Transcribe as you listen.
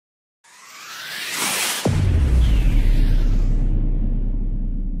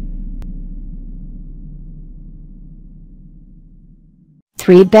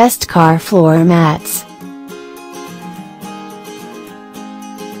3 best car floor mats.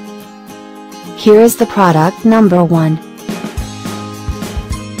 Here is the product number 1.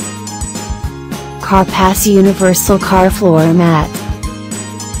 Carpass Universal Car Floor Mat.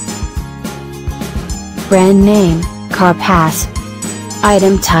 Brand name, Carpass.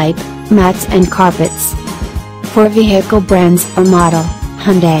 Item type, mats and carpets. For vehicle brands or model,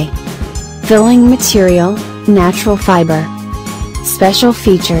 Hyundai. Filling material, natural fiber. Special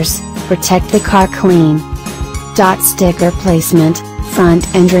features, protect the car clean. Dot sticker placement, front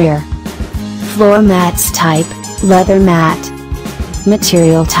and rear. Floor mats type, leather mat.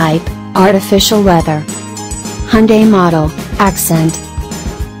 Material type, artificial leather. Hyundai model, Accent.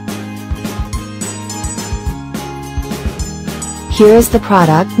 Here is the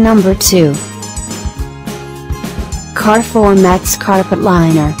product number 2. Car Floor Mats Carpet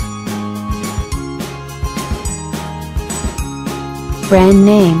Liner. Brand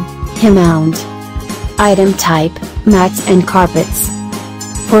name, Himount. Item type, mats and carpets.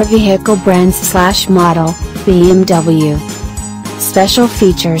 For vehicle brands / model, BMW. Special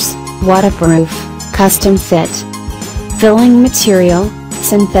features, waterproof, custom fit. Filling material,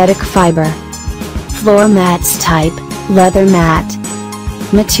 synthetic fiber. Floor mats type, leather mat.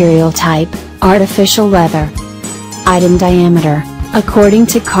 Material type, artificial leather. Item diameter, according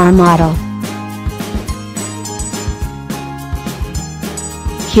to car model.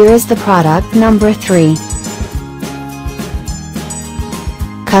 Here is the product number 3.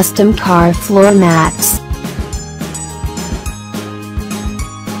 Custom Car Floor Mats.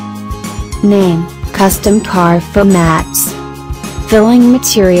 Name, Custom Car Foam Mats. Filling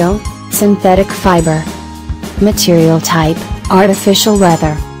material, synthetic fiber. Material type, artificial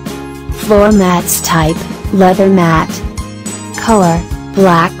leather. Floor mats type, leather mat. Color,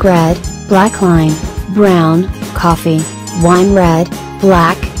 black red, black lime, brown, coffee, wine red,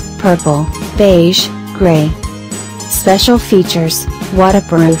 black, purple, beige, gray. Special features,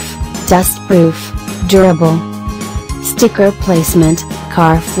 waterproof, dustproof, durable. Sticker placement,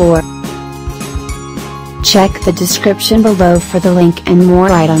 car floor. Check the description below for the link and more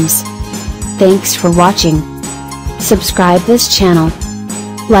items. Thanks for watching. Subscribe this channel.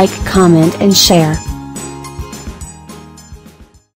 Like, comment and share.